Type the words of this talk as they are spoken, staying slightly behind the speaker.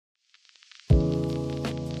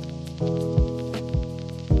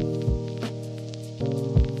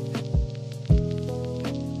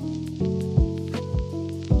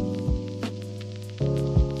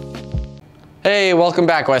Hey, welcome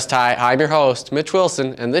back, West High. I'm your host, Mitch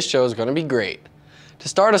Wilson, and this show is going to be great. To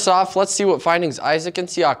start us off, let's see what findings Isaac and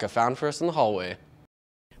Siaka found for us in the hallway.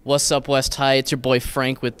 What's up, West High? It's your boy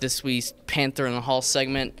Frank with this week's Panther in the Hall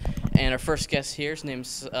segment. And our first guest here, his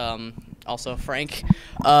name's also Frank.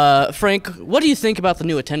 Frank, what do you think about the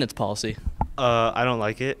new attendance policy? I don't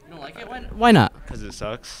like it. You don't like it? Why not? Because it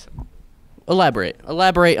sucks. Elaborate.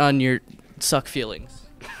 Elaborate on your suck feelings.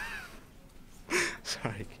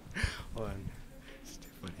 Sorry. Hold on. It's too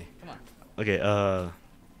funny. Come on. Okay,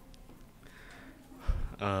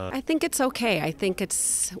 I think it's okay. I think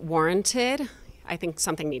it's warranted. I think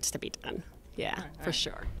something needs to be done. Yeah, for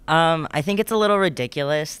sure. I think it's a little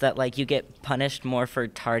ridiculous that like you get punished more for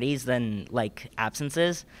tardies than like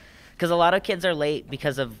absences, because a lot of kids are late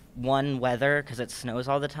because of one, weather, because it snows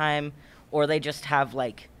all the time, or they just have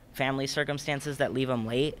like family circumstances that leave them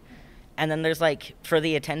late. And then there's like, for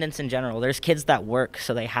the attendance in general, there's kids that work,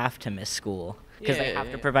 so they have to miss school because they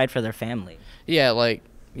have to provide for their family. Yeah,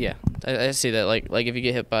 yeah, I see that. Like if you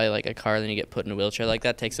get hit by like a car, then you get put in a wheelchair. Like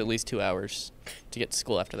that takes at least 2 hours to get to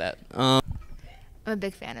school after that. I'm a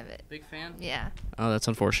big fan of it. Big fan? Yeah. Oh, that's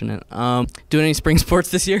unfortunate. Doing any spring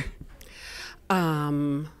sports this year?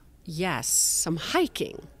 Yes, some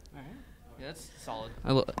hiking. All right. Yeah, that's solid.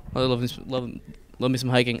 I love me some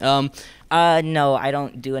hiking. No, I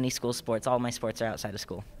don't do any school sports. All my sports are outside of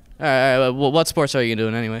school. All right. Well, what sports are you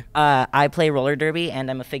doing anyway? I play roller derby and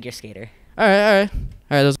I'm a figure skater. All right.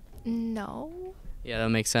 Those. No. Yeah, that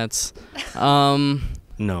makes sense.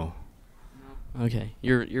 no. Okay,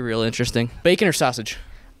 you're real interesting. Bacon or sausage?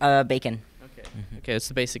 Bacon. Okay. Okay, that's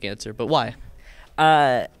the basic answer. But why?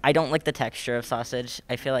 I don't like the texture of sausage.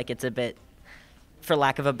 I feel like it's a bit, for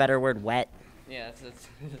lack of a better word, wet. Yeah, that's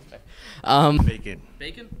fair. Bacon.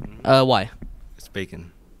 Bacon? Mm-hmm. Why? It's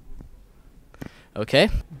bacon. Okay.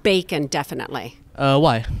 Bacon, definitely.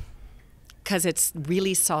 Why? Because it's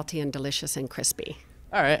really salty and delicious and crispy.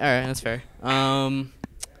 All right, that's fair.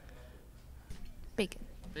 Bacon.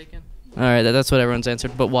 Bacon. All right, that's what everyone's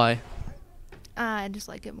answered. But why? I just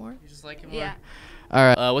like it more. You just like it more? Yeah. All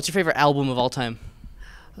right. What's your favorite album of all time?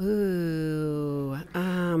 Ooh,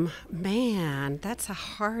 man, that's a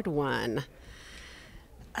hard one.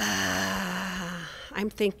 I'm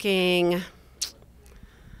thinking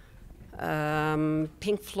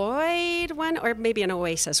Pink Floyd one, or maybe an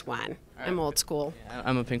Oasis one. Right. I'm old school. Yeah,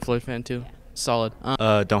 I'm a Pink Floyd fan too. Yeah. Solid.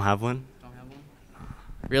 Don't have one. Don't have one.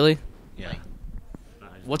 Really? Yeah.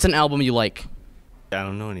 What's an album you like? I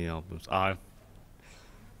don't know any albums. All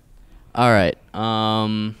right.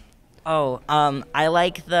 I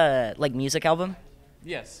like the music album.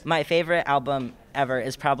 Yes. My favorite album ever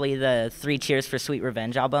is probably the 3 Cheers for Sweet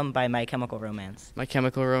Revenge album by My Chemical Romance. My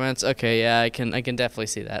Chemical Romance. Okay, yeah, I can definitely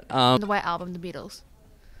see that. The White Album, The Beatles.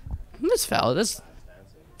 That's valid. That's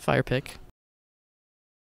fire pick.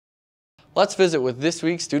 Let's visit with this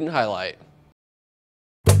week's student highlight.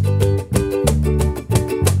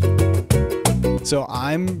 So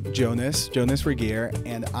I'm Jonas Regier,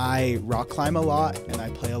 and I rock climb a lot, and I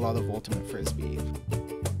play a lot of Ultimate Frisbee.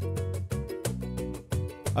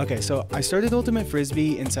 Okay, so I started Ultimate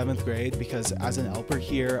Frisbee in 7th grade because as an Elper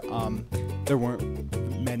here, there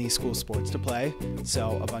weren't many school sports to play,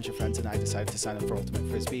 so a bunch of friends and I decided to sign up for Ultimate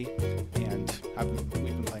Frisbee, and we've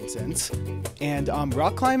been playing since. And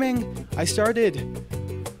rock climbing, I started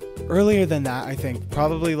earlier than that, I think,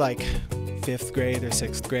 probably like 5th grade or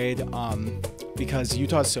 6th grade, because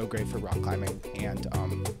Utah is so great for rock climbing, and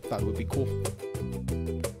thought it would be cool.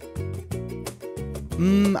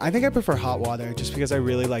 I think I prefer hot water just because I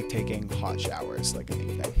really like taking hot showers like in the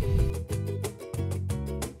evening.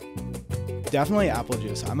 Definitely apple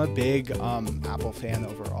juice. I'm a big apple fan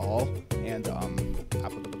overall, and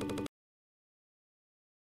apple.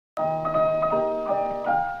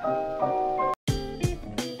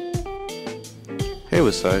 Hey,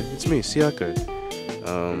 what's up? It's me, Siaka.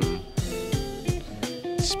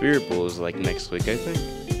 Spirit Bowl is like next week, I think.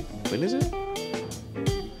 When is it?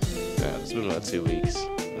 Yeah, it's been about 2 weeks.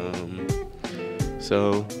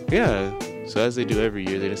 So as they do every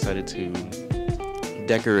year, they decided to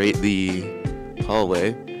decorate the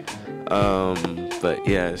hallway. But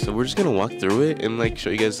yeah, so we're just gonna walk through it and like show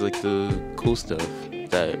you guys like the cool stuff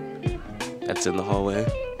that's in the hallway.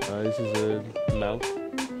 This is a mouth,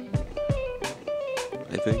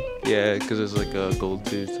 I think. Yeah, because there's like a gold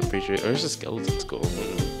tooth, I'm pretty sure, or it's a skeleton skull.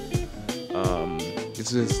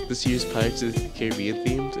 This year's Pirates of the Caribbean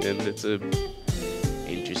themed, and it's a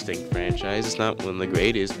interesting franchise. It's not one of the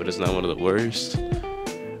greatest, but it's not one of the worst.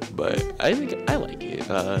 But I think I like it.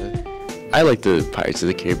 I like the Pirates of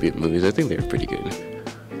the Caribbean movies. I think they're pretty good.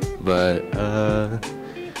 But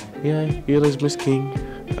yeah, Miss King.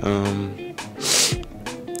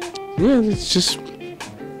 yeah, it's just,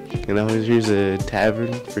 here's a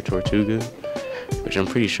tavern for Tortuga, which I'm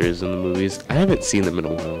pretty sure is in the movies. I haven't seen them in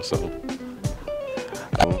a while, so,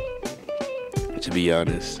 to be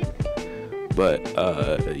honest. But,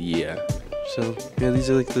 yeah. So, yeah, these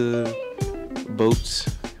are like the boats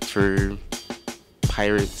for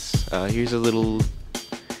pirates. Here's a little,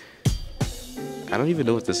 I don't even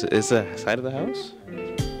know what this is. Is the side of the house?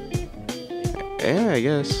 Yeah, I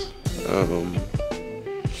guess.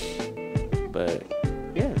 But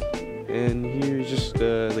yeah, and here's just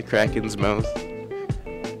the Kraken's mouth.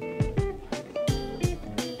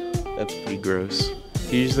 That's pretty gross.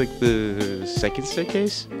 Here's like the second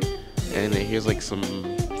staircase, and then here's like some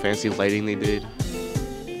fancy lighting they did.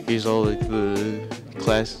 Here's all like the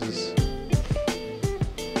classes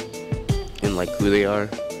and like who they are.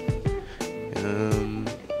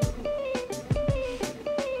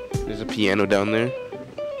 There's a piano down there.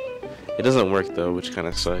 It doesn't work though, which kind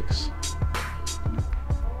of sucks.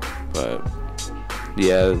 But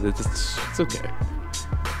yeah, it's okay.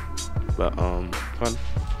 But come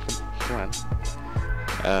on.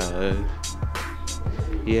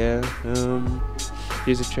 Yeah.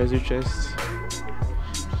 Here's a treasure chest.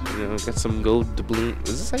 Got some gold doubloon.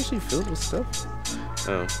 Is this actually filled with stuff?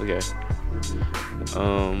 Oh, okay.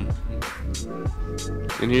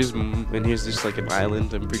 And here's just like an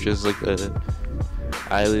island. I'm pretty sure it's like a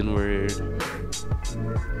island where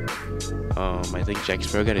I think Jack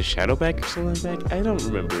Sparrow got his shadow back or something like that. I don't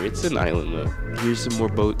remember. It's an island though. Here's some more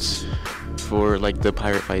boats for like the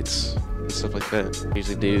pirate fights and stuff like that. Here's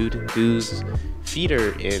a dude whose feet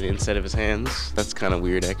are instead of his hands. That's kind of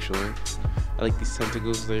weird actually. I like these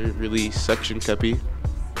tentacles. They're really suction cuppy,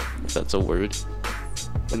 if that's a word.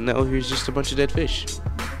 And now here's just a bunch of dead fish.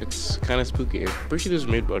 It's kind of spooky. I'm pretty sure this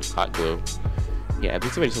was made with hot glue. Yeah, I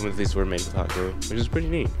think somebody told me these were made with hot glue, which is pretty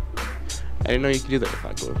neat. I didn't know you could do that with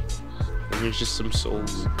hot glue. And here's just some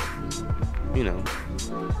souls.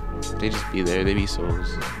 They just be there. They be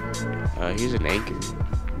souls. Here's an anchor.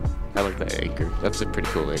 I like that anchor. That's a pretty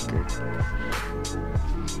cool anchor.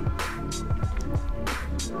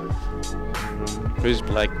 Here's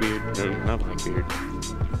Blackbeard. No, not Blackbeard.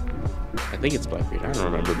 I think it's Blackbeard. I don't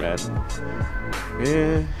remember, man.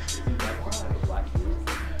 Yeah.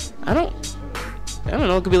 I don't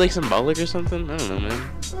know. It could be like symbolic or something. I don't know,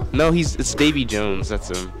 man. No, it's Davy Jones. That's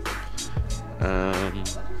him.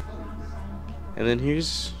 And then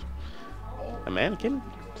here's a mannequin.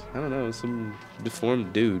 I don't know, some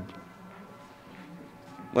deformed dude.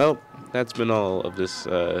 Well, that's been all of this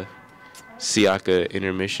Siaka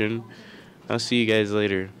intermission. I'll see you guys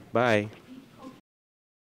later. Bye.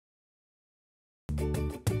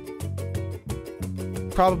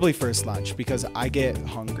 Probably first lunch because I get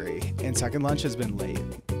hungry, and second lunch has been late.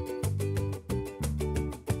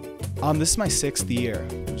 This is my 6th year,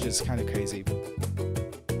 which is kind of crazy.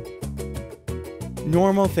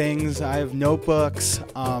 Normal things. I have notebooks,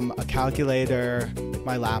 a calculator,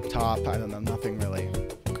 my laptop. I don't know, nothing really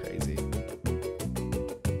crazy.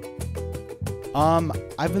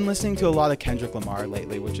 I've been listening to a lot of Kendrick Lamar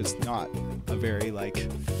lately, which is not a very like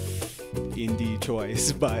indie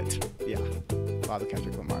choice, but yeah, a lot of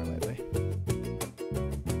Kendrick Lamar lately.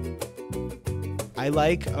 I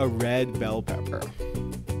like a red bell pepper.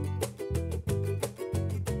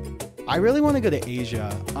 I really want to go to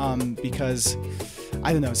Asia because,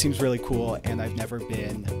 I don't know, it seems really cool and I've never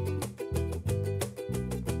been.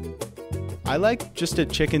 I like just a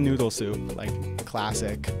chicken noodle soup, like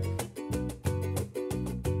classic.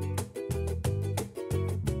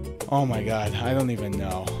 Oh my god, I don't even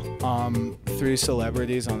know. 3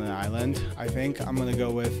 celebrities on an island. I think I'm gonna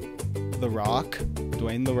go with The Rock,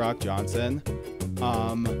 Dwayne The Rock Johnson.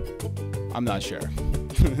 I'm not sure.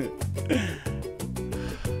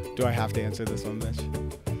 Do I have to answer this one, Mitch?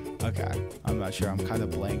 Okay, I'm not sure. I'm kind of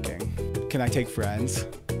blanking. Can I take Friends?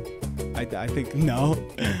 I think no.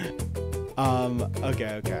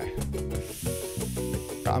 Okay.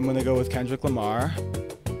 I'm gonna go with Kendrick Lamar. I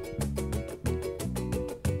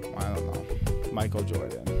don't know. Michael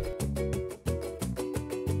Jordan.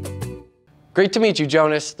 Great to meet you,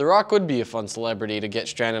 Jonas. The Rock would be a fun celebrity to get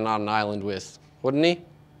stranded on an island with, wouldn't he?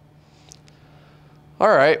 All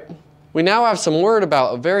right. We now have some word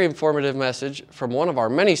about a very informative message from one of our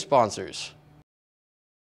many sponsors.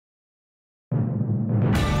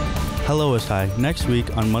 Hello, West High. Next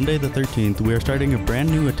week, on Monday the 13th, we are starting a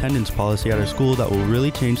brand new attendance policy at our school that will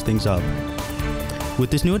really change things up. With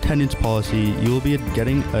this new attendance policy, you will be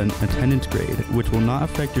getting an attendance grade, which will not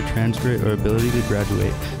affect your transcript or ability to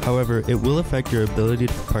graduate. However, it will affect your ability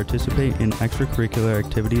to participate in extracurricular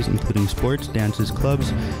activities, including sports, dances,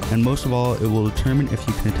 clubs, and most of all, it will determine if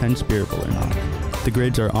you can attend Spirit Bowl or not. The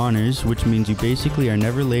grades are honors, which means you basically are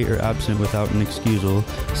never late or absent without an excusal.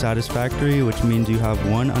 Satisfactory, which means you have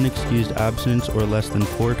 1 unexcused absence or less than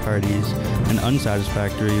 4 tardies. And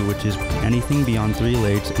unsatisfactory, which is anything beyond 3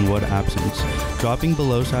 lates and 1 absence. Dropping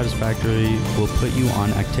below satisfactory will put you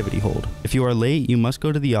on activity hold. If you are late, you must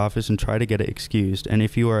go to the office and try to get it excused. And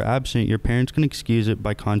if you are absent, your parents can excuse it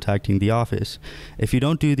by contacting the office. If you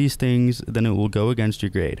don't do these things, then it will go against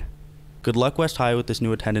your grade. Good luck, West High, with this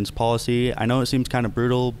new attendance policy. I know it seems kind of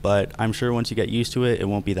brutal, but I'm sure once you get used to it, it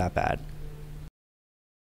won't be that bad.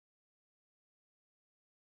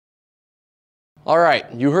 All right,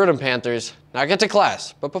 you heard him, Panthers. Now get to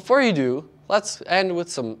class. But before you do, let's end with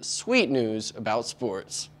some sweet news about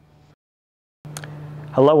sports.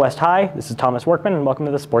 Hello, West High. This is Thomas Workman, and welcome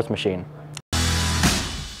to the Sports Machine.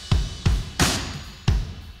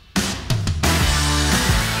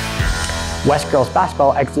 West Girls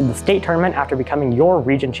Basketball exited the state tournament after becoming your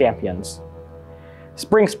region champions.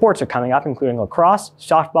 Spring sports are coming up, including lacrosse,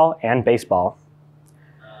 softball, and baseball.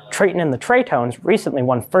 Trayton and the Traytones recently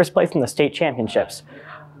won first place in the state championships,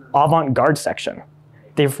 avant-garde section.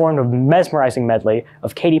 They performed a mesmerizing medley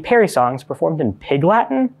of Katy Perry songs performed in Pig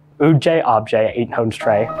Latin, Ujay Objay, 8 Tones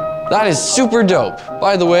Tray. That is super dope.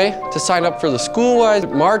 By the way, to sign up for the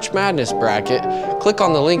school-wide March Madness bracket, click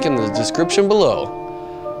on the link in the description below.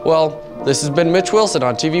 Well, this has been Mitch Wilson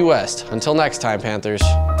on TV West. Until next time, Panthers.